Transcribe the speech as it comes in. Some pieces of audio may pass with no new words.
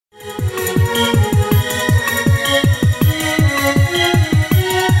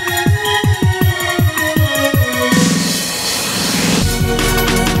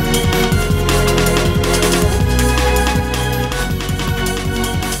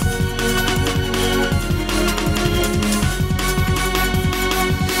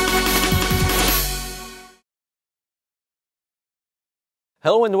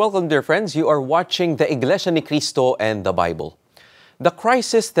Hello and welcome, dear friends. You are watching the Iglesia ni Cristo and the Bible. The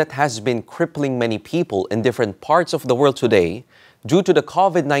crisis that has been crippling many people in different parts of the world today due to the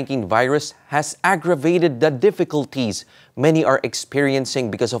COVID-19 virus has aggravated the difficulties many are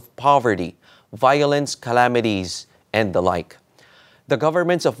experiencing because of poverty, violence, calamities, and the like. The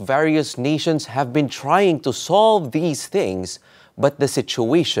governments of various nations have been trying to solve these things, but the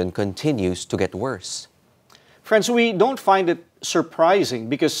situation continues to get worse. Friends, we don't find it surprising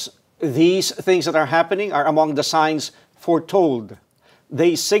because these things that are happening are among the signs foretold.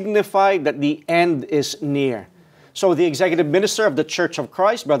 They signify that the end is near. So the executive minister of the Church of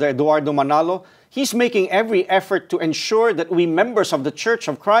Christ, Brother Eduardo Manalo, he's making every effort to ensure that we members of the Church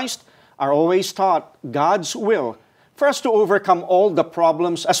of Christ are always taught God's will for us to overcome all the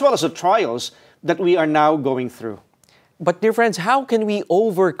problems as well as the trials that we are now going through. But dear friends, how can we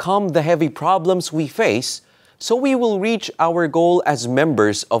overcome the heavy problems we face so we will reach our goal as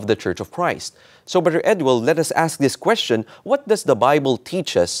members of the Church of Christ? So, Brother Edwell, let us ask this question. What does the Bible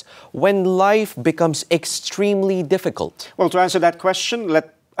teach us when life becomes extremely difficult? Well, to answer that question,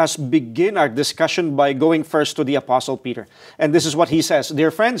 let us begin our discussion by going first to the Apostle Peter. And this is what he says. Dear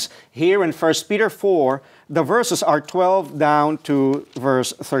friends, here in 1 Peter 4, the verses are 12 down to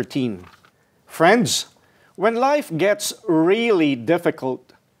verse 13. Friends, when life gets really difficult,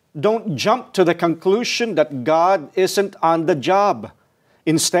 don't jump to the conclusion that God isn't on the job.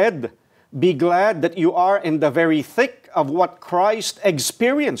 Instead, be glad that you are in the very thick of what Christ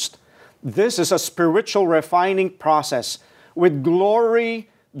experienced. This is a spiritual refining process with glory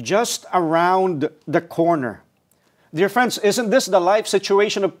just around the corner. Dear friends, isn't this the life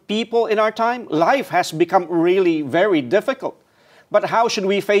situation of people in our time? Life has become really very difficult. But how should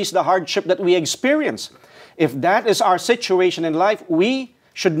we face the hardship that we experience? If that is our situation in life, we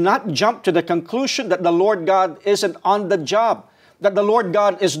should not jump to the conclusion that the Lord God isn't on the job, that the Lord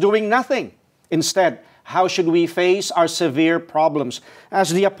God is doing nothing. Instead, how should we face our severe problems?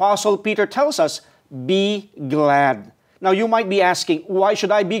 As the Apostle Peter tells us, be glad. Now you might be asking, why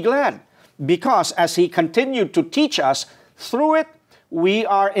should I be glad? Because as he continued to teach us, through it, we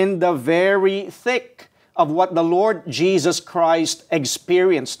are in the very thick of what the Lord Jesus Christ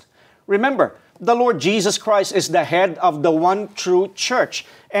experienced. Remember, the Lord Jesus Christ is the head of the one true church.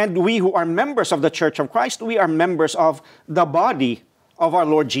 And we who are members of the Church of Christ, we are members of the body of our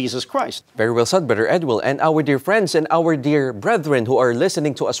Lord Jesus Christ. Very well said, Brother Edwell. And our dear friends and our dear brethren who are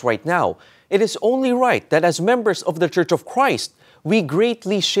listening to us right now, it is only right that as members of the Church of Christ, we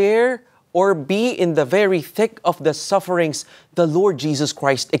greatly share or be in the very thick of the sufferings the Lord Jesus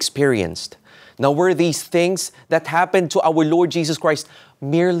Christ experienced. Now, were these things that happened to our Lord Jesus Christ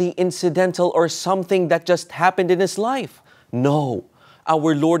merely incidental or something that just happened in His life? No.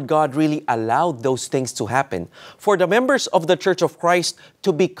 Our Lord God really allowed those things to happen for the members of the Church of Christ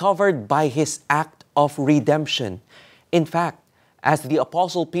to be covered by His act of redemption. In fact, as the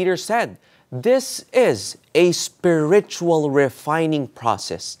Apostle Peter said, this is a spiritual refining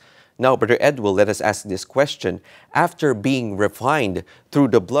process. Now, Brother Edwell, let us ask this question. After being refined through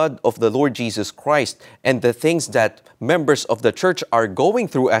the blood of the Lord Jesus Christ and the things that members of the church are going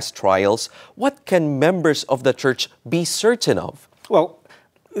through as trials, what can members of the church be certain of? Well,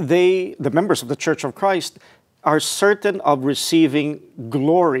 the members of the Church of Christ are certain of receiving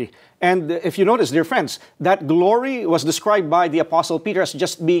glory. And if you notice, dear friends, that glory was described by the Apostle Peter as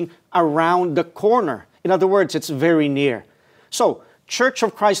just being around the corner. In other words, it's very near. So, Church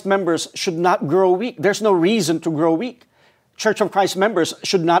of Christ members should not grow weak. There's no reason to grow weak. Church of Christ members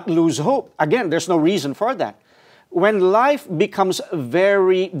should not lose hope. Again, there's no reason for that. When life becomes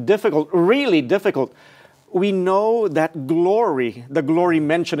very difficult, really difficult, we know that glory, the glory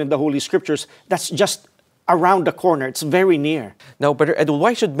mentioned in the Holy Scriptures, that's just around the corner. It's very near. Now, Brother Edwell,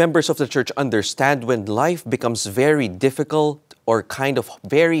 why should members of the church understand when life becomes very difficult or kind of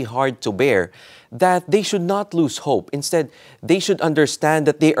very hard to bear, that they should not lose hope? Instead, they should understand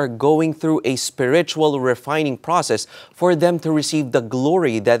that they are going through a spiritual refining process for them to receive the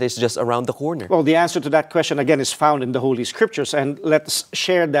glory that is just around the corner. Well, the answer to that question, again, is found in the Holy Scriptures, and let's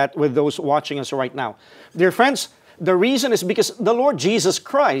share that with those watching us right now. Dear friends, the reason is because the Lord Jesus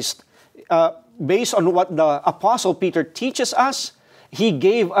Christ, based on what the Apostle Peter teaches us, He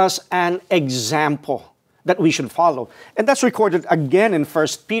gave us an example that we should follow. And that's recorded again in 1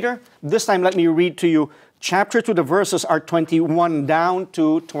 Peter. This time, let me read to you chapter 2. The verses are 21 down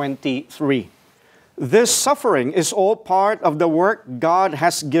to 23. This suffering is all part of the work God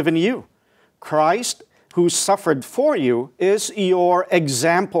has given you. Christ, who suffered for you, is your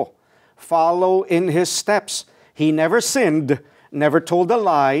example. Follow in His steps. He never sinned, never told a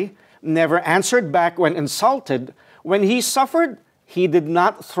lie, never answered back when insulted. When He suffered, He did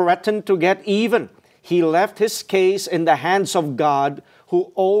not threaten to get even. He left his case in the hands of God,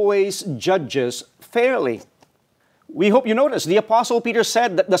 who always judges fairly. We hope you notice, the Apostle Peter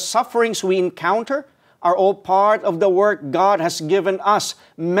said that the sufferings we encounter are all part of the work God has given us,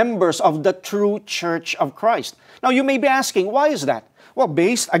 members of the true church of Christ. Now, you may be asking, why is that? Well,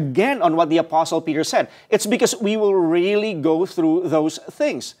 based again on what the Apostle Peter said, it's because we will really go through those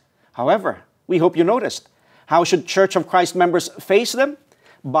things. However, we hope you noticed, how should Church of Christ members face them?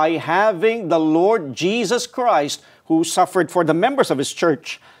 By having the Lord Jesus Christ, who suffered for the members of His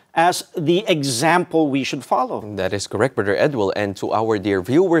church, as the example we should follow. That is correct, Brother Edwell. And to our dear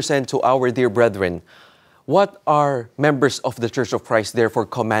viewers and to our dear brethren, what are members of the Church of Christ therefore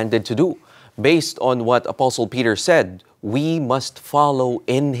commanded to do? Based on what Apostle Peter said, we must follow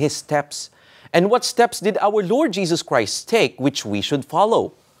in His steps. And what steps did our Lord Jesus Christ take which we should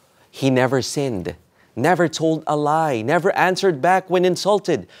follow? He never sinned, never told a lie, never answered back when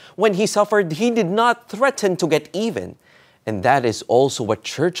insulted. When He suffered, He did not threaten to get even. And that is also what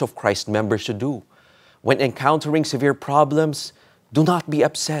Church of Christ members should do. When encountering severe problems, do not be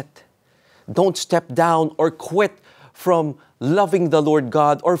upset. Don't step down or quit from loving the Lord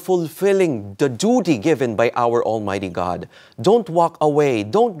God or fulfilling the duty given by our Almighty God. Don't walk away.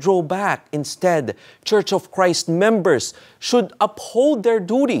 Don't draw back. Instead, Church of Christ members should uphold their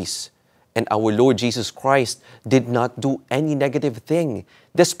duties. And our Lord Jesus Christ did not do any negative thing,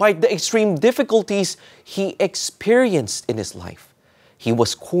 despite the extreme difficulties He experienced in His life. He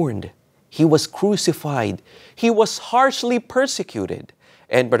was scorned. He was crucified. He was harshly persecuted.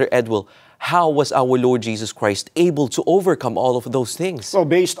 And Brother Edwell, how was our Lord Jesus Christ able to overcome all of those things? Well,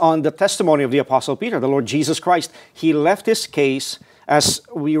 based on the testimony of the Apostle Peter, the Lord Jesus Christ, He left His case, as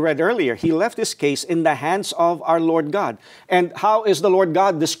we read earlier, He left His case in the hands of our Lord God. And how is the Lord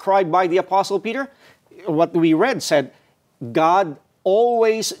God described by the Apostle Peter? What we read said, God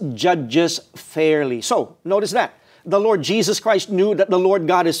always judges fairly. So, notice that. The Lord Jesus Christ knew that the Lord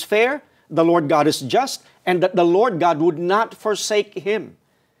God is fair, the Lord God is just, and that the Lord God would not forsake Him.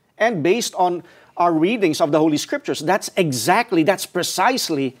 And based on our readings of the Holy Scriptures, that's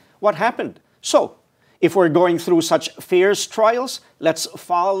precisely what happened. So, if we're going through such fierce trials, let's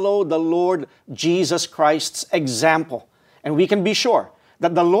follow the Lord Jesus Christ's example. And we can be sure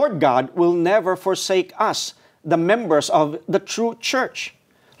that the Lord God will never forsake us, the members of the true church.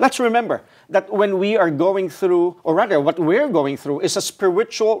 Let's remember that when we are going through, or rather what we're going through, is a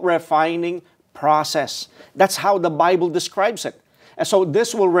spiritual refining process. That's how the Bible describes it. And so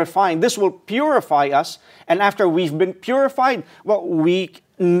this will refine, this will purify us. And after we've been purified, well, we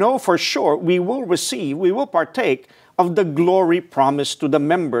know for sure we will partake of the glory promised to the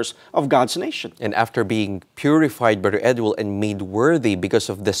members of God's nation. And after being purified, Brother Edwell, and made worthy because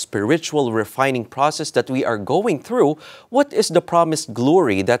of the spiritual refining process that we are going through, what is the promised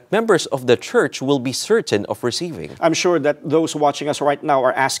glory that members of the church will be certain of receiving? I'm sure that those watching us right now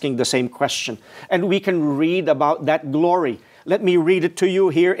are asking the same question. And we can read about that glory. Let me read it to you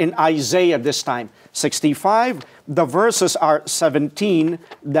here in Isaiah this time. 65, the verses are 17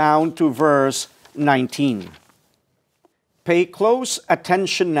 down to verse 19. Pay close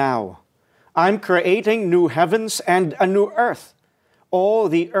attention now. I'm creating new heavens and a new earth. All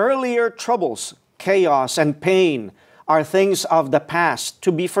the earlier troubles, chaos, and pain are things of the past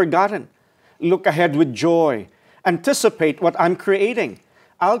to be forgotten. Look ahead with joy. Anticipate what I'm creating.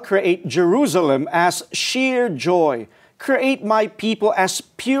 I'll create Jerusalem as sheer joy. Create my people as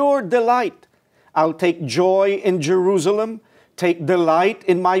pure delight. I'll take joy in Jerusalem, take delight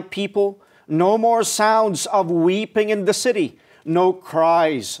in my people. No more sounds of weeping in the city, no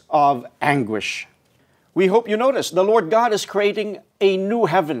cries of anguish. We hope you notice the Lord God is creating a new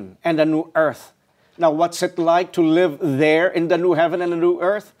heaven and a new earth. Now, what's it like to live there in the new heaven and the new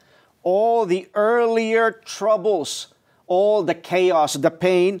earth? All the earlier troubles, all the chaos, the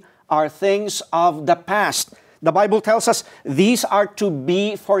pain are things of the past. The Bible tells us these are to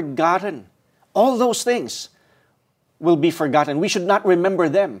be forgotten. All those things will be forgotten. We should not remember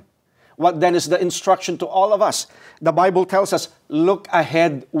them. What then is the instruction to all of us? The Bible tells us, look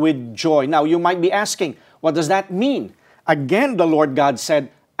ahead with joy. Now, you might be asking, what does that mean? Again, the Lord God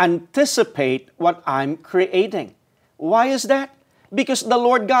said, anticipate what I'm creating. Why is that? Because the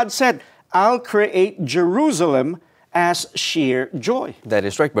Lord God said, I'll create Jerusalem as sheer joy. That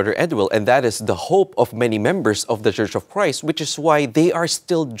is right, Brother Edwell, and that is the hope of many members of the Church of Christ, which is why they are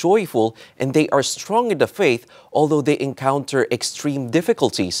still joyful and they are strong in the faith, although they encounter extreme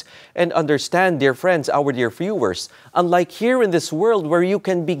difficulties. And understand, dear friends, our dear viewers, unlike here in this world where you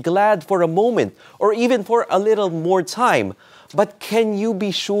can be glad for a moment or even for a little more time, but can you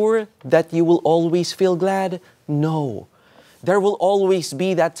be sure that you will always feel glad? No. there will always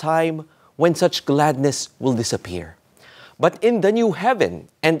be that time when such gladness will disappear. But in the new heaven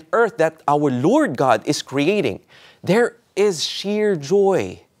and earth that our Lord God is creating, there is sheer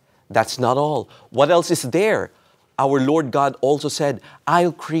joy. That's not all. What else is there? Our Lord God also said,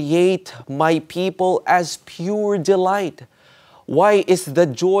 I'll create my people as pure delight. Why is the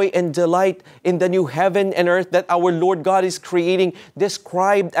joy and delight in the new heaven and earth that our Lord God is creating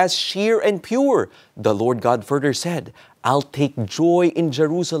described as sheer and pure? The Lord God further said, I'll take joy in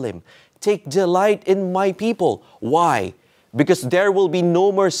Jerusalem, take delight in my people. Why? Because there will be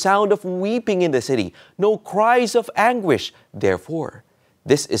no more sound of weeping in the city, no cries of anguish. Therefore,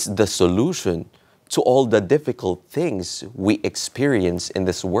 this is the solution to all the difficult things we experience in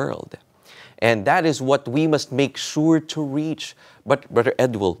this world. And that is what we must make sure to reach. But Brother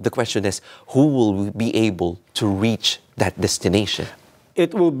Edwell, the question is, who will be able to reach that destination?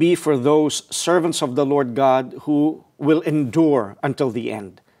 It will be for those servants of the Lord God who will endure until the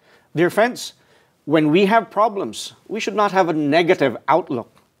end. Dear friends, when we have problems, we should not have a negative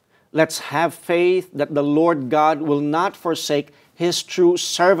outlook. Let's have faith that the Lord God will not forsake His true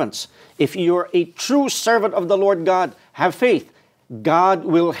servants. If you're a true servant of the Lord God, have faith. God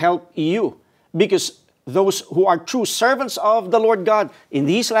will help you. Because those who are true servants of the Lord God in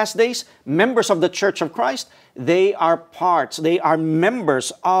these last days, members of the Church of Christ, they are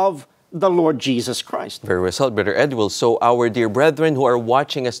members of the Lord Jesus Christ. Very well said, Brother Edwell. So our dear brethren who are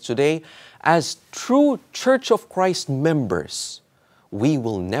watching us today, as true Church of Christ members, we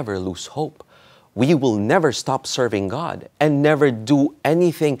will never lose hope. We will never stop serving God and never do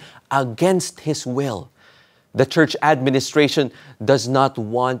anything against His will. The church administration does not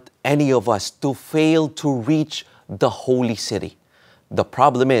want any of us to fail to reach the holy city. The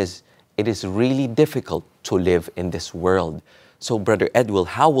problem is, it is really difficult to live in this world. So, Brother Edwell,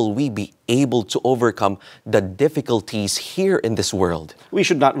 how will we be able to overcome the difficulties here in this world? We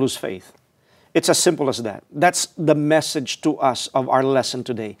should not lose faith. It's as simple as that. That's the message to us of our lesson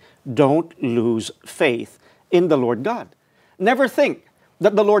today. Don't lose faith in the Lord God. Never think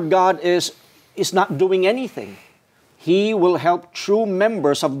that the Lord God is not doing anything. He will help true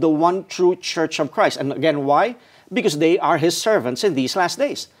members of the one true Church of Christ. And again, why? Because they are His servants in these last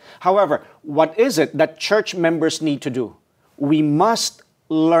days. However, what is it that church members need to do? We must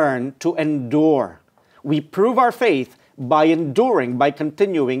learn to endure. We prove our faith by enduring, by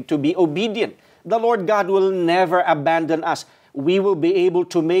continuing to be obedient. The Lord God will never abandon us. We will be able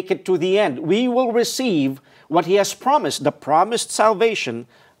to make it to the end. We will receive what He has promised, the promised salvation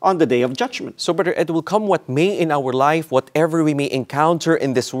on the day of judgment. So, Brother Ed, will come what may in our life, whatever we may encounter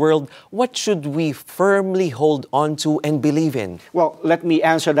in this world, what should we firmly hold on to and believe in? Well, let me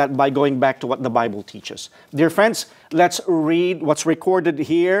answer that by going back to what the Bible teaches. Dear friends, let's read what's recorded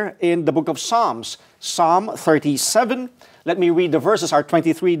here in the book of Psalms. Psalm 37. Let me read the verses, are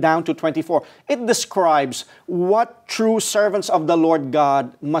 23 down to 24. It describes what true servants of the Lord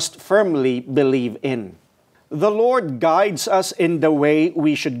God must firmly believe in. The Lord guides us in the way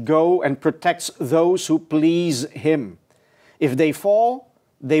we should go and protects those who please Him. If they fall,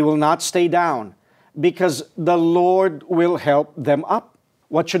 they will not stay down, because the Lord will help them up.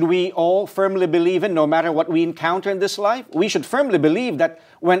 What should we all firmly believe in, no matter what we encounter in this life? We should firmly believe that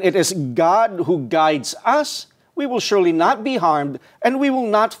when it is God who guides us, we will surely not be harmed and we will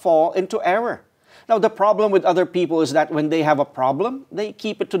not fall into error. Now, the problem with other people is that when they have a problem, they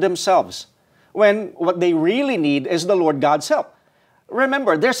keep it to themselves, when what they really need is the Lord God's help.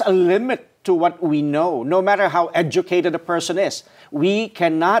 Remember, there's a limit to what we know, no matter how educated a person is. We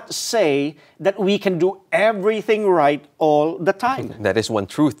cannot say that we can do everything right all the time. That is one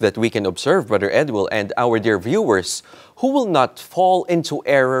truth that we can observe, Brother Edwell, and our dear viewers, who will not fall into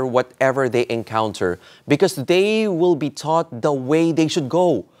error whatever they encounter, because they will be taught the way they should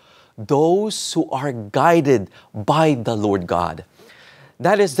go. Those who are guided by the Lord God.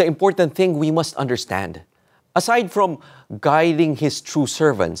 That is the important thing we must understand. Aside from guiding His true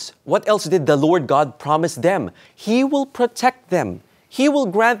servants, what else did the Lord God promise them? He will protect them. He will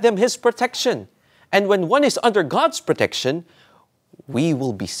grant them His protection. And when one is under God's protection, we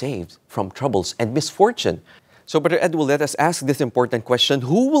will be saved from troubles and misfortune. So, Brother Edwell, let us ask this important question.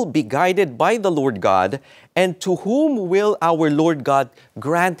 Who will be guided by the Lord God, and to whom will our Lord God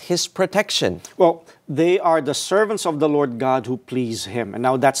grant His protection? Well, they are the servants of the Lord God who please Him. And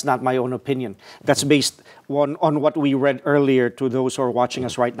now that's not my own opinion. That's based on what we read earlier to those who are watching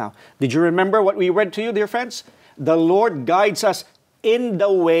us right now. Did you remember what we read to you, dear friends? The Lord guides us in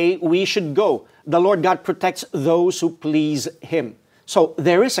the way we should go. The Lord God protects those who please Him. So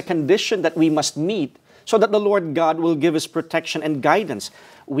there is a condition that we must meet so that the Lord God will give His protection and guidance.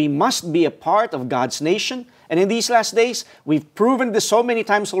 We must be a part of God's nation, And in these last days, we've proven this so many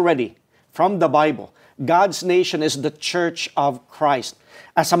times already from the Bible. God's nation is the church of Christ.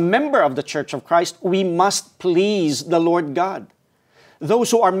 As a member of the church of Christ, we must please the Lord God.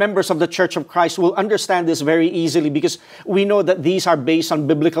 Those who are members of the Church of Christ will understand this very easily because we know that these are based on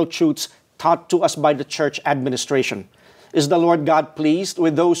biblical truths taught to us by the church administration. Is the Lord God pleased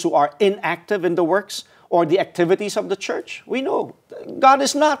with those who are inactive in the works or the activities of the church? We know God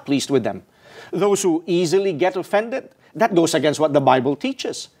is not pleased with them. Those who easily get offended, that goes against what the Bible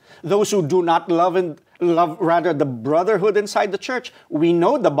teaches. Those who do not love the brotherhood inside the church, we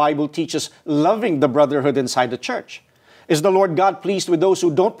know the Bible teaches loving the brotherhood inside the church. Is the Lord God pleased with those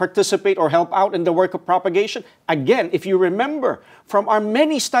who don't participate or help out in the work of propagation? Again, if you remember from our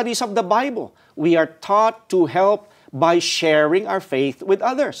many studies of the Bible, we are taught to help by sharing our faith with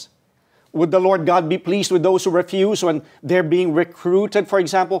others. Would the Lord God be pleased with those who refuse when they're being recruited, for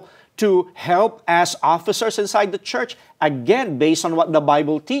example, to help as officers inside the church? Again, based on what the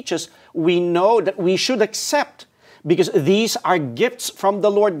Bible teaches, we know that we should accept because these are gifts from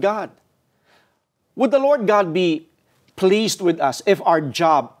the Lord God. Would the Lord God be pleased with us if our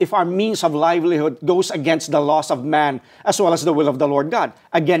job, if our means of livelihood goes against the laws of man as well as the will of the Lord God?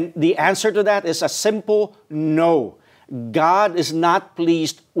 Again, the answer to that is a simple no. God is not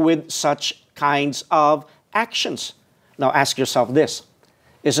pleased with such kinds of actions. Now ask yourself this.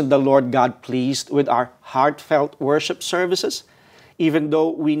 Isn't the Lord God pleased with our heartfelt worship services? Even though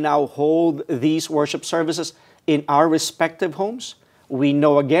we now hold these worship services in our respective homes, we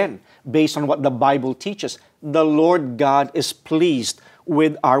know again, based on what the Bible teaches, the Lord God is pleased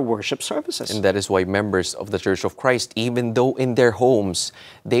with our worship services. And that is why members of the Church of Christ, even though in their homes,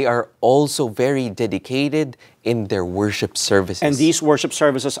 they are also very dedicated in their worship services. And these worship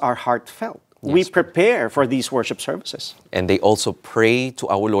services are heartfelt. Yes. We prepare for these worship services. And they also pray to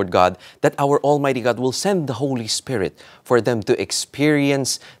our Lord God that our Almighty God will send the Holy Spirit for them to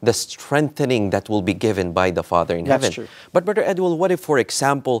experience the strengthening that will be given by the Father in heaven. That's true. But Brother Edwell, what if, for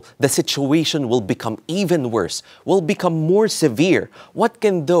example, the situation will become even worse, will become more severe? What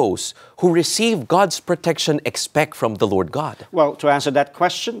can those who receive God's protection expect from the Lord God? Well, to answer that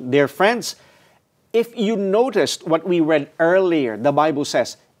question, dear friends, if you noticed what we read earlier, the Bible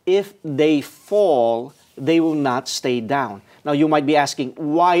says, if they fall, they will not stay down. Now, you might be asking,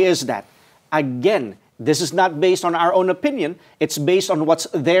 why is that? Again, this is not based on our own opinion. It's based on what's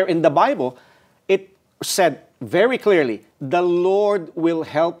there in the Bible. It said very clearly, the Lord will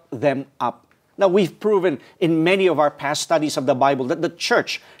help them up. Now, we've proven in many of our past studies of the Bible that the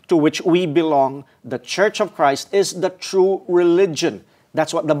church to which we belong, the Church of Christ, is the true religion.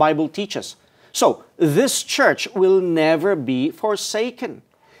 That's what the Bible teaches. So, this church will never be forsaken.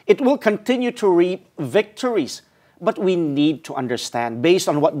 It will continue to reap victories. But we need to understand, based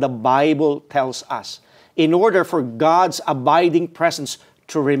on what the Bible tells us, in order for God's abiding presence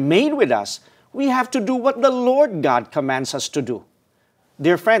to remain with us, we have to do what the Lord God commands us to do.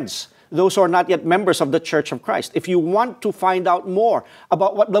 Dear friends, those who are not yet members of the Church of Christ, if you want to find out more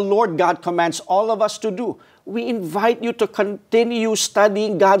about what the Lord God commands all of us to do, we invite you to continue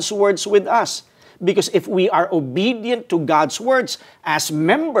studying God's words with us. Because if we are obedient to God's words as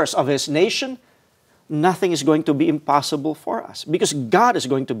members of His nation, nothing is going to be impossible for us because God is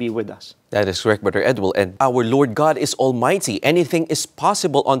going to be with us. That is correct, Brother Edwell. And our Lord God is almighty. Anything is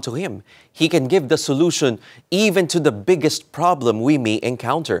possible unto Him. He can give the solution even to the biggest problem we may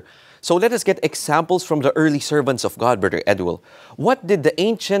encounter. So let us get examples from the early servants of God, Brother Edwell. What did the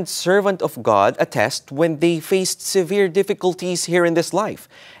ancient servant of God attest when they faced severe difficulties here in this life?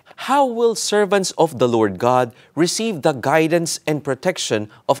 How will servants of the Lord God receive the guidance and protection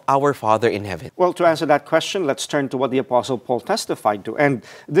of our Father in heaven? Well, to answer that question, let's turn to what the Apostle Paul testified to. And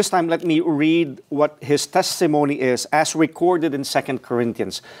this time, let me read what his testimony is as recorded in 2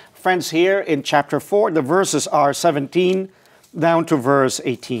 Corinthians. Friends, here in chapter 4, the verses are 17 down to verse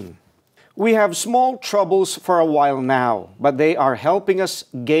 18. We have small troubles for a while now, but they are helping us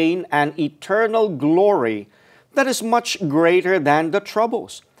gain an eternal glory that is much greater than the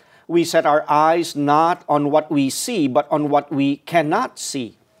troubles. We set our eyes not on what we see, but on what we cannot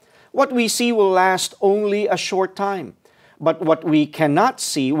see. What we see will last only a short time, but what we cannot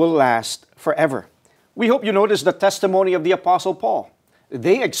see will last forever. We hope you notice the testimony of the Apostle Paul.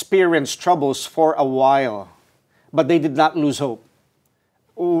 They experienced troubles for a while, but they did not lose hope.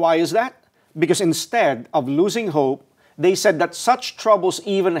 Why is that? Because instead of losing hope, they said that such troubles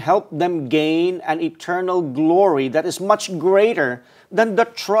even helped them gain an eternal glory that is much greater than the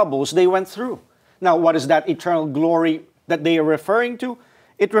troubles they went through. Now, what is that eternal glory that they are referring to?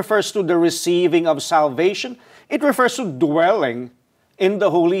 It refers to the receiving of salvation. It refers to dwelling in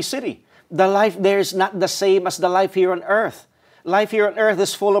the holy city. The life there is not the same as the life here on earth. Life here on earth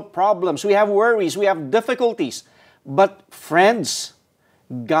is full of problems. We have worries, we have difficulties. But friends,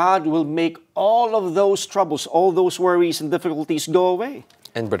 God will make all of those troubles, all those worries and difficulties go away.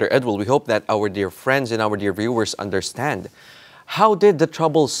 And Brother Edwell, we hope that our dear friends and our dear viewers understand. How did the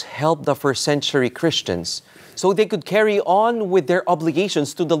troubles help the first century Christians so they could carry on with their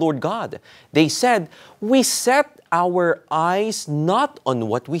obligations to the Lord God? They said, we set our eyes not on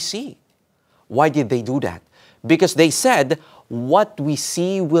what we see. Why did they do that? Because they said, what we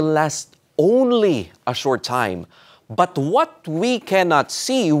see will last only a short time, but what we cannot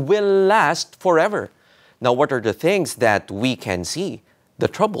see will last forever. Now, what are the things that we can see? The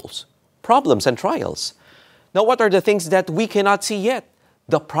troubles, problems, and trials. Now, what are the things that we cannot see yet?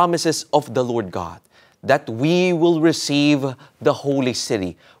 The promises of the Lord God, that we will receive the holy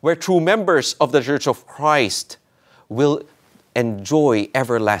city, where true members of the Church of Christ will enjoy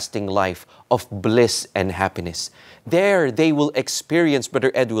everlasting life of bliss and happiness. There, they will experience,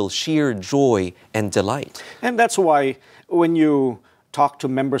 Brother Edwell, sheer joy and delight. And that's why when you talk to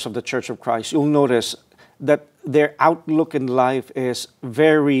members of the Church of Christ, you'll notice that their outlook in life is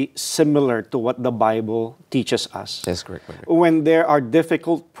very similar to what the Bible teaches us. That's correct, Brother. When there are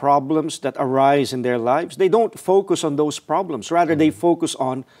difficult problems that arise in their lives, they don't focus on those problems. Rather, they focus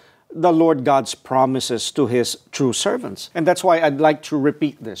on the Lord God's promises to His true servants. And that's why I'd like to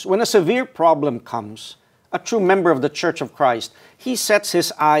repeat this. When a severe problem comes, a true member of the Church of Christ, he sets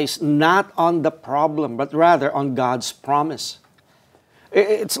his eyes not on the problem, but rather on God's promise.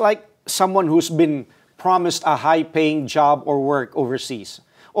 It's like someone who's been promised a high-paying job or work overseas.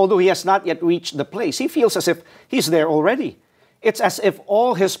 Although he has not yet reached the place, he feels as if he's there already. It's as if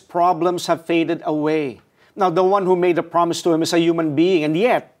all his problems have faded away. Now, the one who made the promise to him is a human being, and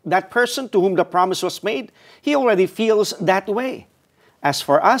yet, that person to whom the promise was made, he already feels that way. As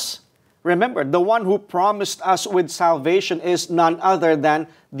for us, remember, the one who promised us with salvation is none other than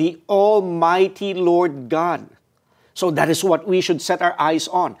the Almighty Lord God. So that is what we should set our eyes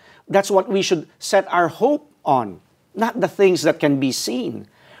on. That's what we should set our hope on, not the things that can be seen.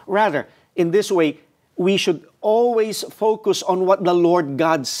 Rather, in this way, we should always focus on what the Lord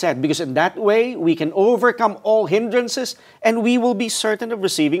God said, because in that way, we can overcome all hindrances and we will be certain of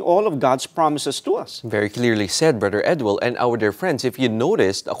receiving all of God's promises to us. Very clearly said, Brother Edwell. And our dear friends, if you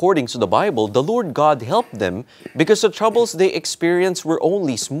noticed, according to the Bible, the Lord God helped them because the troubles they experienced were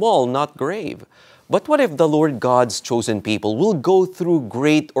only small, not grave. But what if the Lord God's chosen people will go through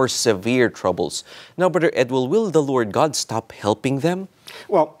great or severe troubles? Now, Brother Edwell, will the Lord God stop helping them?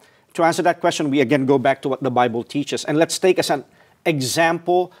 Well, to answer that question, we again go back to what the Bible teaches. And let's take as an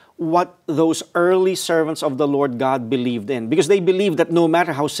example what those early servants of the Lord God believed in. Because they believed that no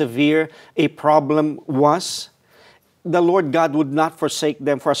matter how severe a problem was, the Lord God would not forsake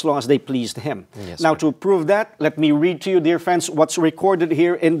them for as long as they pleased Him. Yes, now, sir. to prove that, let me read to you, dear friends, what's recorded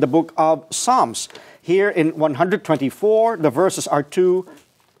here in the book of Psalms. Here in 124, the verses are 2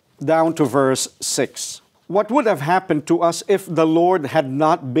 down to verse 6. What would have happened to us if the Lord had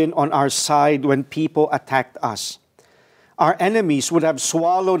not been on our side when people attacked us? Our enemies would have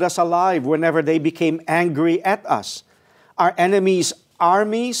swallowed us alive whenever they became angry at us. Our enemies'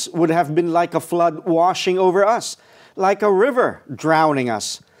 armies would have been like a flood washing over us, like a river drowning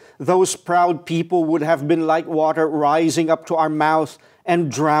us. Those proud people would have been like water rising up to our mouth and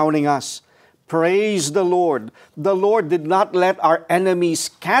drowning us. Praise the Lord. The Lord did not let our enemies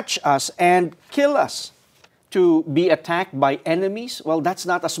catch us and kill us. To be attacked by enemies, well, that's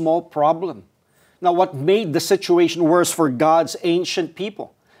not a small problem. Now, what made the situation worse for God's ancient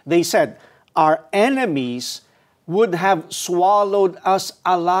people? They said, our enemies would have swallowed us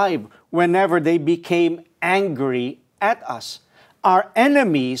alive whenever they became angry at us. Our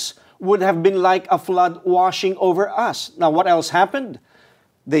enemies would have been like a flood washing over us. Now, what else happened?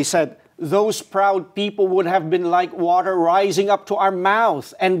 They said, those proud people would have been like water rising up to our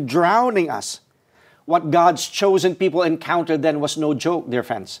mouth and drowning us. What God's chosen people encountered then was no joke, dear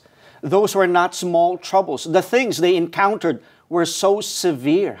friends. Those were not small troubles. The things they encountered were so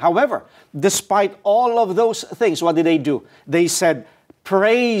severe. However, despite all of those things, what did they do? They said,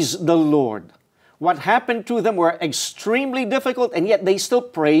 praise the Lord. What happened to them were extremely difficult, and yet they still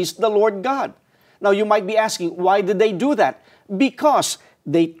praised the Lord God. Now, you might be asking, why did they do that? Because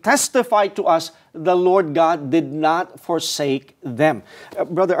they testified to us the Lord God did not forsake them.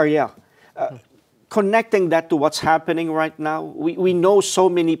 Brother Ariel, connecting that to what's happening right now, we know so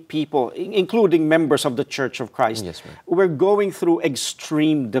many people, including members of the Church of Christ, Yes, sir. we're going through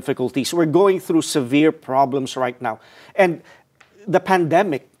extreme difficulties. We're going through severe problems right now. And the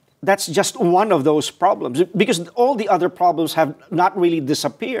pandemic that's just one of those problems, because all the other problems have not really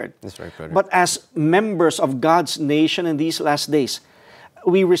disappeared. That's right, brother. But as members of God's nation in these last days,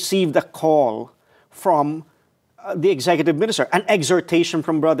 we received a call from the executive minister, an exhortation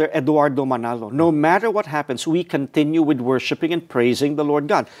from Brother Eduardo Manalo. No matter what happens, we continue with worshiping and praising the Lord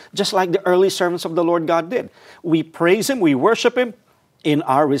God, just like the early servants of the Lord God did. We praise Him, we worship Him in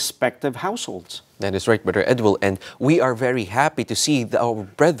our respective households. That is right, Brother Edwil, and we are very happy to see our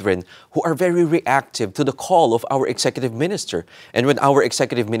brethren who are very reactive to the call of our executive minister. And when our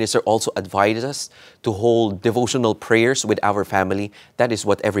executive minister also advised us to hold devotional prayers with our family, that is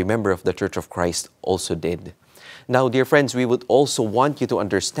what every member of the Church of Christ also did. Now, dear friends, we would also want you to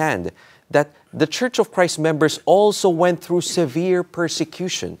understand that the Church of Christ members also went through severe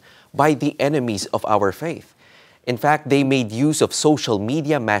persecution by the enemies of our faith. In fact, they made use of social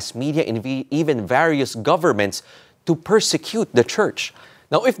media, mass media, and even various governments to persecute the church.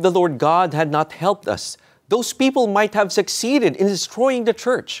 Now, if the Lord God had not helped us, those people might have succeeded in destroying the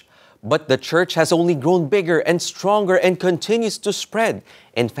church. But the church has only grown bigger and stronger and continues to spread.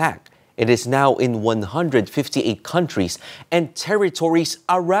 In fact, it is now in 158 countries and territories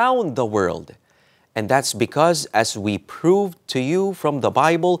around the world. And that's because, as we proved to you from the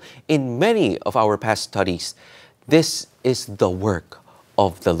Bible in many of our past studies, this is the work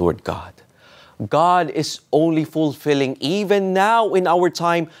of the Lord God. God is only fulfilling, even now in our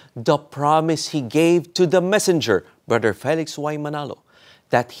time, the promise He gave to the messenger, Brother Felix Y. Manalo,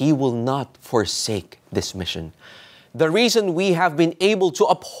 that He will not forsake this mission. The reason we have been able to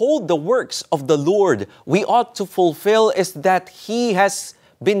uphold the works of the Lord we ought to fulfill is that He has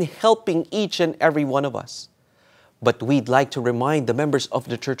been helping each and every one of us. But we'd like to remind the members of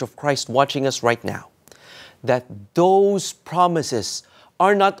the Church of Christ watching us right now that those promises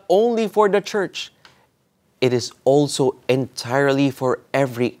are not only for the church, it is also entirely for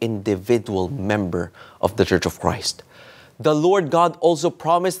every individual member of the Church of Christ. The Lord God also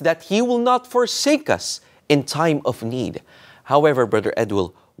promised that He will not forsake us in time of need. However, Brother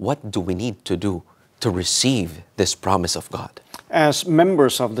Edwil, what do we need to do to receive this promise of God? As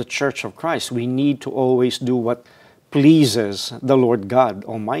members of the Church of Christ, we need to always do what pleases the Lord God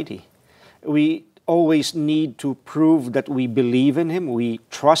Almighty. We always need to prove that we believe in Him, we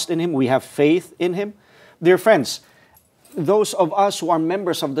trust in Him, we have faith in Him. Dear friends, those of us who are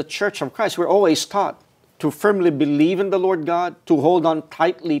members of the Church of Christ, we're always taught to firmly believe in the Lord God, to hold on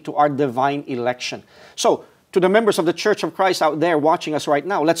tightly to our divine election. So, to the members of the Church of Christ out there watching us right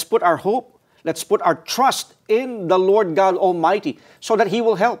now, let's put our hope, let's put our trust in the Lord God Almighty so that He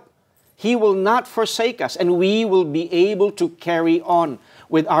will help. He will not forsake us, and we will be able to carry on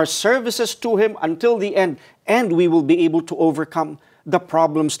with our services to Him until the end, and we will be able to overcome the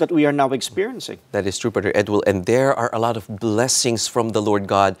problems that we are now experiencing. That is true, Brother Edwil, and there are a lot of blessings from the Lord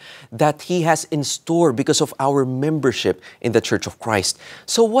God that He has in store because of our membership in the Church of Christ.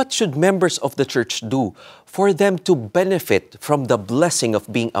 So what should members of the church do for them to benefit from the blessing of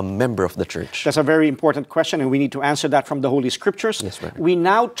being a member of the church? That's a very important question, and we need to answer that from the Holy Scriptures. Yes, brother. We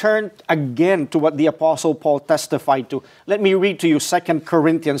now turn again to what the Apostle Paul testified to. Let me read to you 2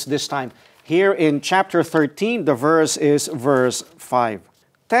 Corinthians this time. Here in chapter 13, the verse is verse 5.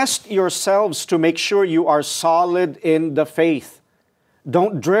 Test yourselves to make sure you are solid in the faith.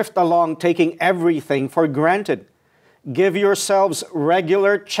 Don't drift along taking everything for granted. Give yourselves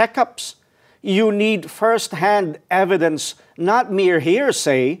regular checkups. You need first-hand evidence, not mere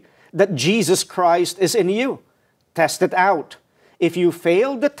hearsay, that Jesus Christ is in you. Test it out. If you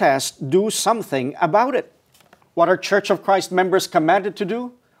fail the test, do something about it. What are Church of Christ members commanded to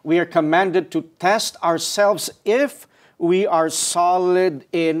do? We are commanded to test ourselves if we are solid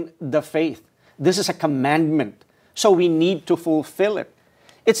in the faith. This is a commandment, so we need to fulfill it.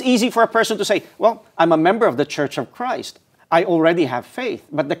 It's easy for a person to say, well, I'm a member of the Church of Christ. I already have faith.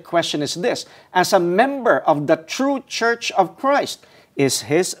 But the question is this, as a member of the true Church of Christ, is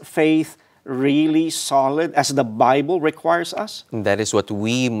his faith really solid as the Bible requires us? That is what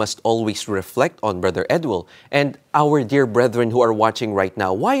we must always reflect on, Brother Edwil. And our dear brethren who are watching right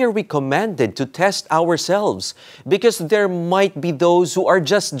now, why are we commanded to test ourselves? Because there might be those who are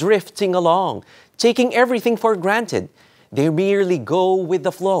just drifting along, taking everything for granted. They merely go with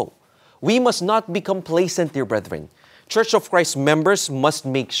the flow. We must not be complacent, dear brethren. Church of Christ members must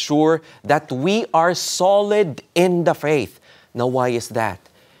make sure that we are solid in the faith. Now, why is that?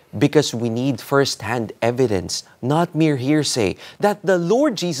 Because we need first-hand evidence, not mere hearsay, that the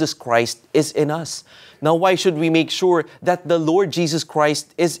Lord Jesus Christ is in us. Now, why should we make sure that the Lord Jesus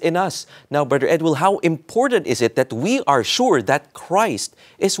Christ is in us? Now, Brother Edwil, how important is it that we are sure that Christ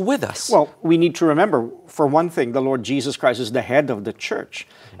is with us? Well, we need to remember, for one thing, the Lord Jesus Christ is the head of the church,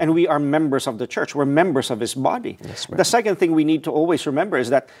 and we are members of the church. We're members of His body. Yes, right. The second thing we need to always remember is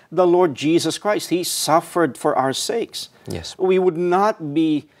that the Lord Jesus Christ, He suffered for our sakes. Yes. We would not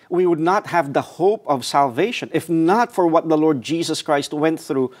have the hope of salvation if not for what the Lord Jesus Christ went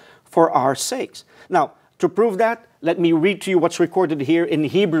through for our sakes. Now, to prove that, let me read to you what's recorded here in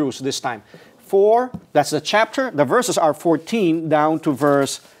Hebrews this time. That's the chapter. The verses are 14 down to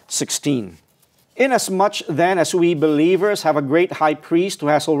verse 16. Inasmuch then as we believers have a great high priest who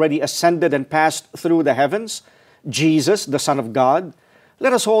has already ascended and passed through the heavens, Jesus, the Son of God,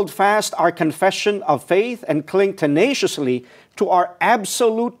 let us hold fast our confession of faith and cling tenaciously to our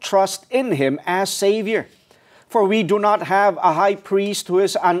absolute trust in Him as Savior. For we do not have a high priest who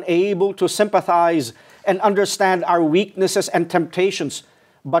is unable to sympathize and understand our weaknesses and temptations,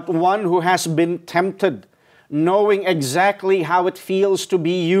 but one who has been tempted, knowing exactly how it feels to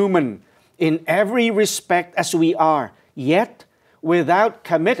be human in every respect as we are, yet without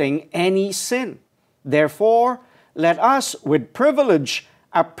committing any sin. Therefore, let us with privilege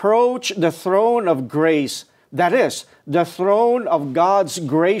approach the throne of grace, that is, the throne of God's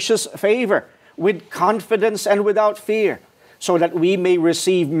gracious favor, with confidence and without fear, so that we may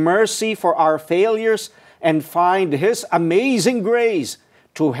receive mercy for our failures and find His amazing grace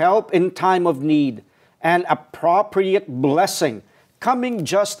to help in time of need, and appropriate blessing coming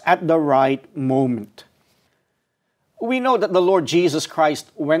just at the right moment. We know that the Lord Jesus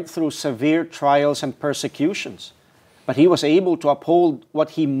Christ went through severe trials and persecutions, but He was able to uphold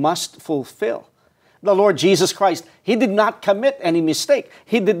what He must fulfill. The Lord Jesus Christ, He did not commit any mistake.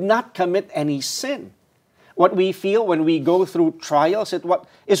 He did not commit any sin. What we feel when we go through trials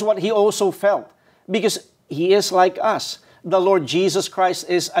is what He also felt, because He is like us. The Lord Jesus Christ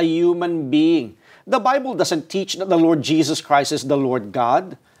is a human being. The Bible doesn't teach that the Lord Jesus Christ is the Lord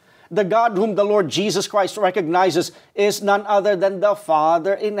God. The God whom the Lord Jesus Christ recognizes is none other than the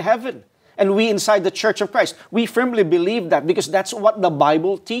Father in heaven. And we inside the Church of Christ, we firmly believe that because that's what the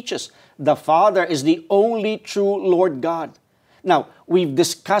Bible teaches. The Father is the only true Lord God. Now, we've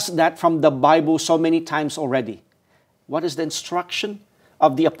discussed that from the Bible so many times already. What is the instruction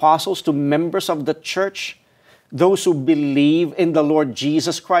of the apostles to members of the church? Those who believe in the Lord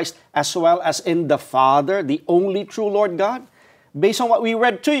Jesus Christ as well as in the Father, the only true Lord God? Based on what we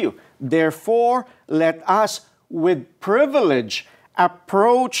read to you, therefore, let us with privilege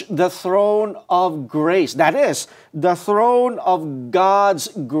approach the throne of grace. That is, the throne of God's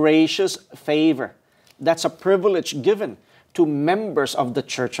gracious favor. That's a privilege given to members of the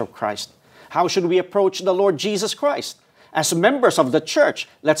Church of Christ. How should we approach the Lord Jesus Christ? As members of the church,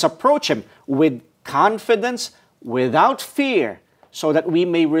 let's approach Him with confidence, without fear, so that we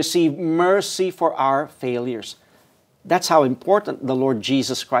may receive mercy for our failures. That's how important the Lord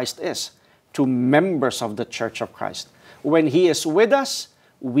Jesus Christ is to members of the Church of Christ. When He is with us,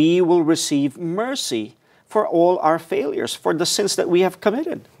 we will receive mercy for all our failures, for the sins that we have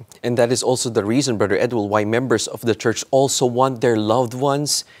committed. And that is also the reason, Brother Edwin, why members of the church also want their loved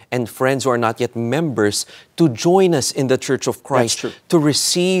ones and friends who are not yet members to join us in the Church of Christ, to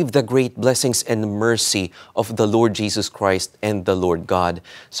receive the great blessings and mercy of the Lord Jesus Christ and the Lord God.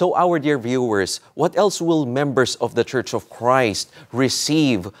 So our dear viewers, what else will members of the Church of Christ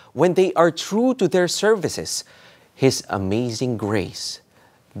receive when they are true to their services? His amazing grace,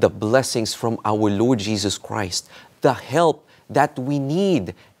 the blessings from our Lord Jesus Christ, the help that we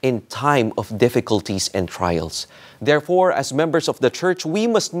need in time of difficulties and trials. Therefore, as members of the church, we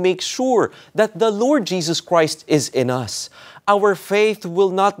must make sure that the Lord Jesus Christ is in us. Our faith will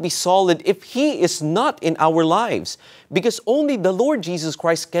not be solid if He is not in our lives, because only the Lord Jesus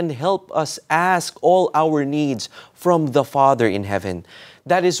Christ can help us ask all our needs from the Father in heaven.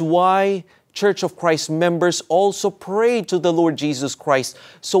 That is why Church of Christ members also pray to the Lord Jesus Christ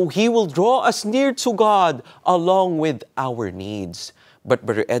so He will draw us near to God along with our needs. But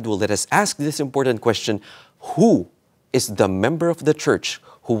Brother Edwin, let us ask this important question. Who is the member of the church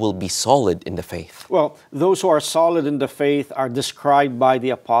who will be solid in the faith? Well, those who are solid in the faith are described by the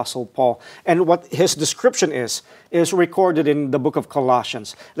Apostle Paul. And what his description is recorded in the book of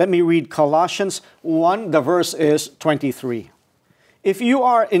Colossians. Let me read Colossians 1, the verse is 23. If you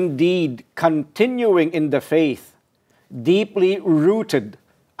are indeed continuing in the faith, deeply rooted,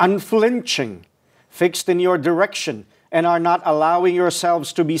 unflinching, fixed in your direction, and are not allowing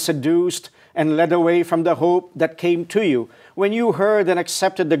yourselves to be seduced and led away from the hope that came to you when you heard and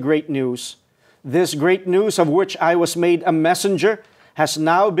accepted the great news. This great news of which I was made a messenger has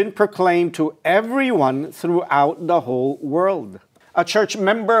now been proclaimed to everyone throughout the whole world. A church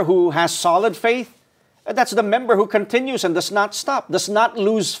member who has solid faith That's the member who continues and does not stop, does not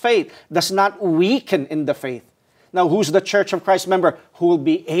lose faith, does not weaken in the faith. Now, who's the Church of Christ member who will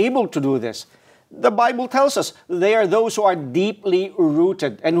be able to do this? The Bible tells us they are those who are deeply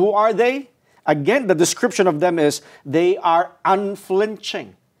rooted. And who are they? Again, the description of them is they are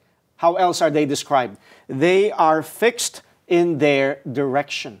unflinching. How else are they described? They are fixed in their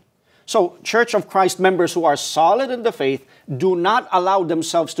direction. So, Church of Christ members who are solid in the faith do not allow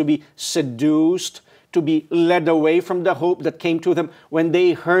themselves to be seduced, to be led away from the hope that came to them when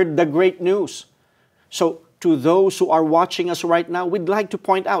they heard the great news. So, to those who are watching us right now, we'd like to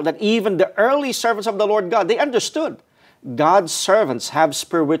point out that even the early servants of the Lord God, they understood God's servants have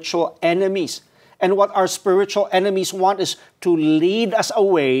spiritual enemies. And what our spiritual enemies want is to lead us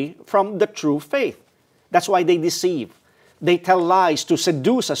away from the true faith. That's why they deceive. They tell lies to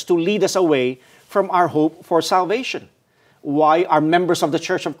seduce us, to lead us away from our hope for salvation. Why are members of the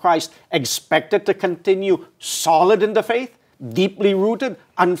Church of Christ expected to continue solid in the faith, deeply rooted,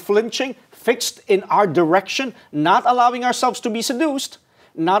 unflinching, fixed in our direction, not allowing ourselves to be seduced,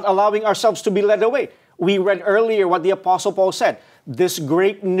 not allowing ourselves to be led away? We read earlier what the Apostle Paul said. This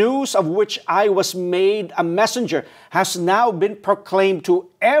great news of which I was made a messenger has now been proclaimed to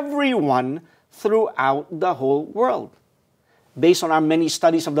everyone throughout the whole world. Based on our many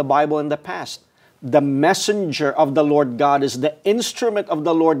studies of the Bible in the past, the messenger of the Lord God is the instrument of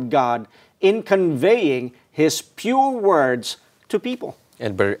the Lord God in conveying His pure words to people.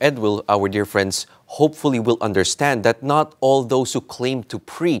 And Brother Ed will, our dear friends, hopefully will understand that not all those who claim to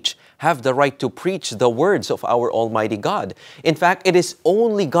preach have the right to preach the words of our Almighty God. In fact, it is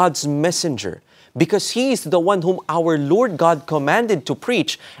only God's messenger, because He is the one whom our Lord God commanded to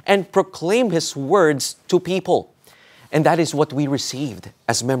preach and proclaim His words to people. And that is what we received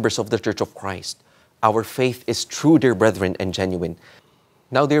as members of the Church of Christ. Our faith is true, dear brethren, and genuine.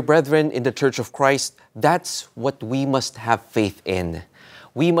 Now, dear brethren, in the Church of Christ, that's what we must have faith in.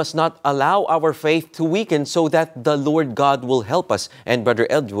 We must not allow our faith to weaken so that the Lord God will help us, and Brother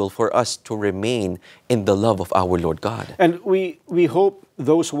Ed will, for us to remain in the love of our Lord God. And we hope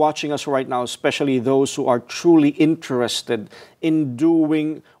those watching us right now, especially those who are truly interested in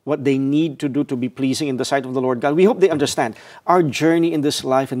doing what they need to do to be pleasing in the sight of the Lord God, we hope they understand our journey in this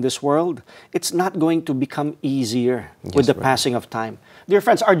life, in this world, it's not going to become easier with the passing of time. Dear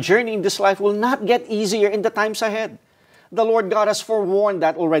friends, our journey in this life will not get easier in the times ahead. The Lord God has forewarned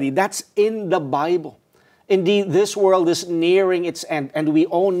that already. That's in the Bible. Indeed, this world is nearing its end, and we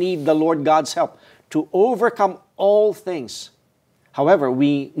all need the Lord God's help to overcome all things. However,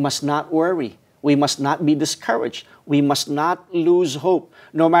 we must not worry. We must not be discouraged. We must not lose hope,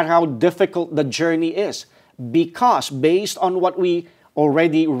 no matter how difficult the journey is. Because based on what we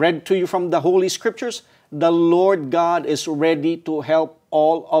already read to you from the Holy Scriptures, the Lord God is ready to help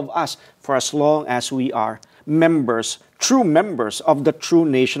all of us for as long as we are members, true members of the true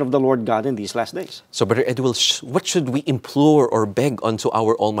nation of the Lord God in these last days. So, Brother Ed, what should we implore or beg unto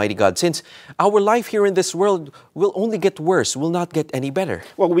our Almighty God, since our life here in this world will only get worse, will not get any better?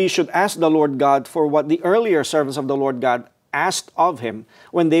 Well, we should ask the Lord God for what the earlier servants of the Lord God asked of Him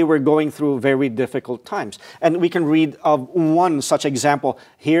when they were going through very difficult times. And we can read of one such example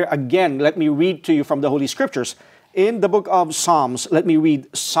here. Again, let me read to you from the Holy Scriptures. In the book of Psalms, let me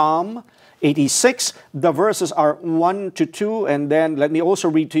read Psalm 86. The verses are 1 to 2, and then let me also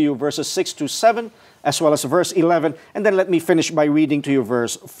read to you verses 6 to 7, as well as verse 11, and then let me finish by reading to you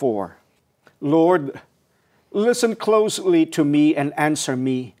verse 4. Lord, listen closely to me and answer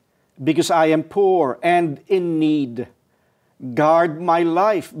me, because I am poor and in need. Guard my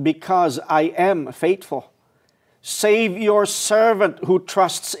life, because I am faithful. Save your servant who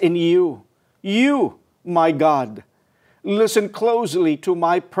trusts in you. You, my God. Listen closely to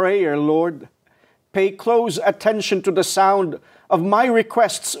my prayer, Lord. Pay close attention to the sound of my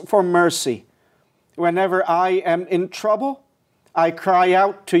requests for mercy. Whenever I am in trouble, I cry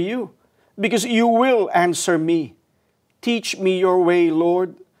out to you, because you will answer me. Teach me your way,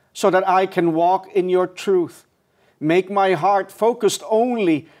 Lord, so that I can walk in your truth. Make my heart focused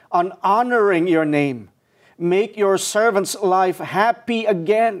only on honoring your name. Make your servant's life happy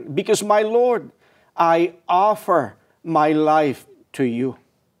again, because, my Lord, I offer my life to you.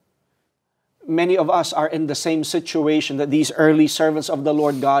 Many of us are in the same situation that these early servants of the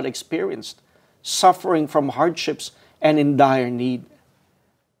Lord God experienced, suffering from hardships and in dire need.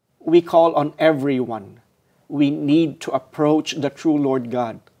 We call on everyone. We need to approach the true Lord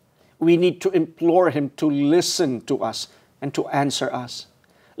God. We need to implore Him to listen to us and to answer us.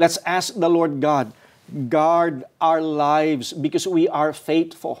 Let's ask the Lord God, guard our lives because we are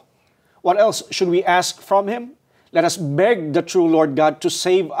faithful. What else should we ask from Him? Let us beg the true Lord God to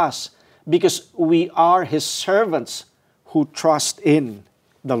save us because we are His servants who trust in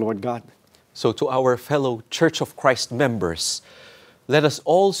the Lord God. So to our fellow Church of Christ members, let us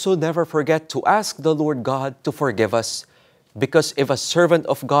also never forget to ask the Lord God to forgive us, because if a servant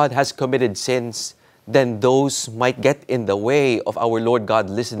of God has committed sins, then those might get in the way of our Lord God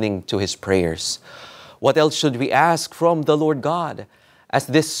listening to His prayers. What else should we ask from the Lord God? As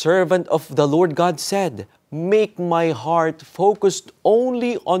this servant of the Lord God said, "Make my heart focused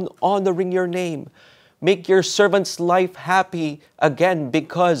only on honoring your name. Make your servant's life happy again,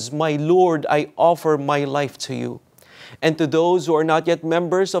 because, my Lord, I offer my life to you." And to those who are not yet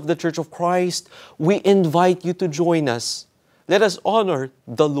members of the Church of Christ, we invite you to join us. Let us honor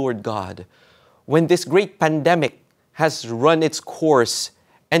the Lord God. When this great pandemic has run its course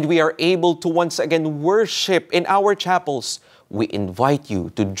and we are able to once again worship in our chapels, we invite you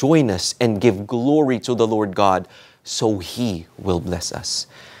to join us and give glory to the Lord God, so He will bless us.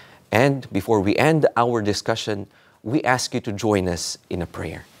 And before we end our discussion, we ask you to join us in a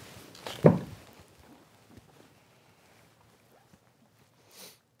prayer.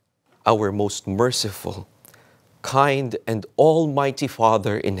 Our most merciful, kind, and almighty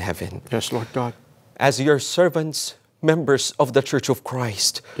Father in heaven. Yes, Lord God. As your servants, members of the Church of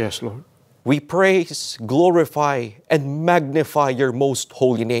Christ, Yes, Lord. we praise, glorify, and magnify your most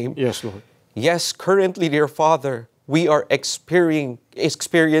holy name. Yes, Lord. Yes, currently, dear Father, we are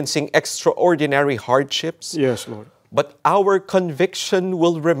experiencing extraordinary hardships. Yes, Lord. But our conviction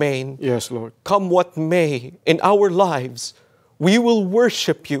will remain. Yes, Lord. Come what may in our lives, we will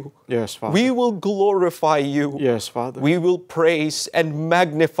worship you. Yes, Father. We will glorify you. Yes, Father. We will praise and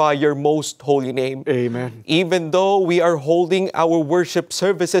magnify your most holy name. Amen. Even though we are holding our worship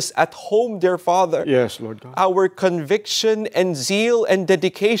services at home, dear Father, Yes, Lord God. our conviction and zeal and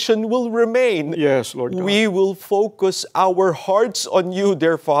dedication will remain. Yes, Lord God. We will focus our hearts on you,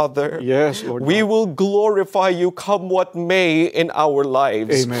 dear Father. Yes, Lord We God. will glorify you come what may in our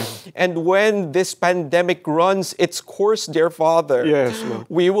lives. Amen. And when this pandemic runs its course, dear Father, Yes, Lord.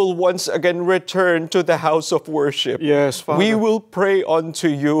 we will once again return to the house of worship. Yes, Father. We will pray unto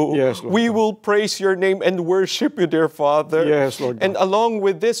you. Yes, Lord we God. will praise your name and worship you, dear Father. Yes, Lord God. And along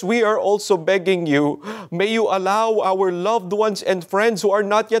with this, we are also begging you, may you allow our loved ones and friends who are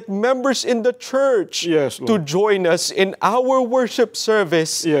not yet members in the church Yes, to Lord. join us in our worship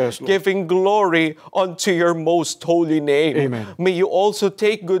service, Yes, Lord. giving glory unto your most holy name. Amen. May you also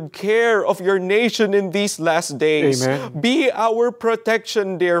take good care of your nation in these last days. Amen. Be our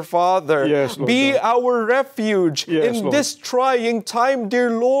protection, dear Father. Yes, Lord Be God. our refuge Yes, in Lord. this trying time, dear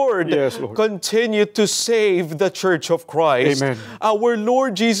Lord. Yes, Lord. Continue to save the Church of Christ. Amen. Our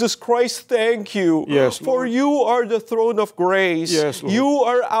Lord Jesus Christ, thank you. Yes, For Lord. you are the throne of grace. Yes, Lord. You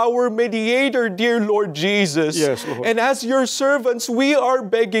are our mediator, dear Lord Jesus. Yes, Lord. And as your servants, we are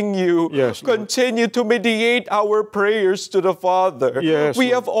begging you, Yes, Lord. continue to mediate our prayers to the Father. Yes, we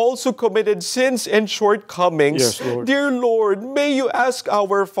Lord. have also committed sins and shortcomings. Yes, Lord. Dear Lord, may you ask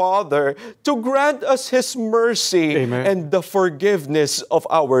our Father to grant us His mercy Amen. and the forgiveness of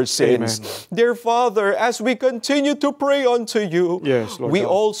our sins. Amen. Dear Father, as we continue to pray unto you, Yes, Lord we God.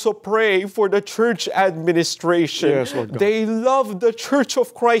 also pray for the church administration. Yes, Lord God. They love the Church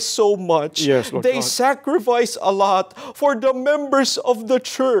of Christ so much. Yes, Lord they God. sacrifice a lot for the members of the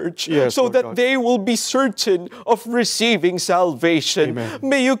church, Yes, so Lord that God. they will be certain of receiving salvation. Amen.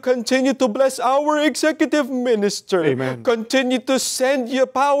 May you continue to bless our executive minister. Amen. Continue to send your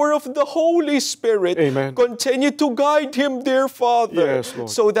power of the Holy Spirit. Amen. Continue to guide him, dear Father, Yes, Lord.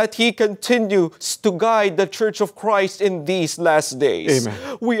 so that he continues to guide the Church of Christ in these last days.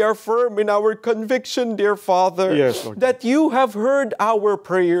 Amen. We are firm in our conviction, dear Father, Yes, Lord. that you have heard our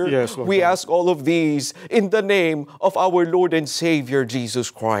prayer. Yes, Lord we God. ask all of these in the name of our Lord and Savior, Jesus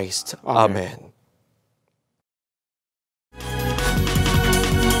Christ. Amen. Amen.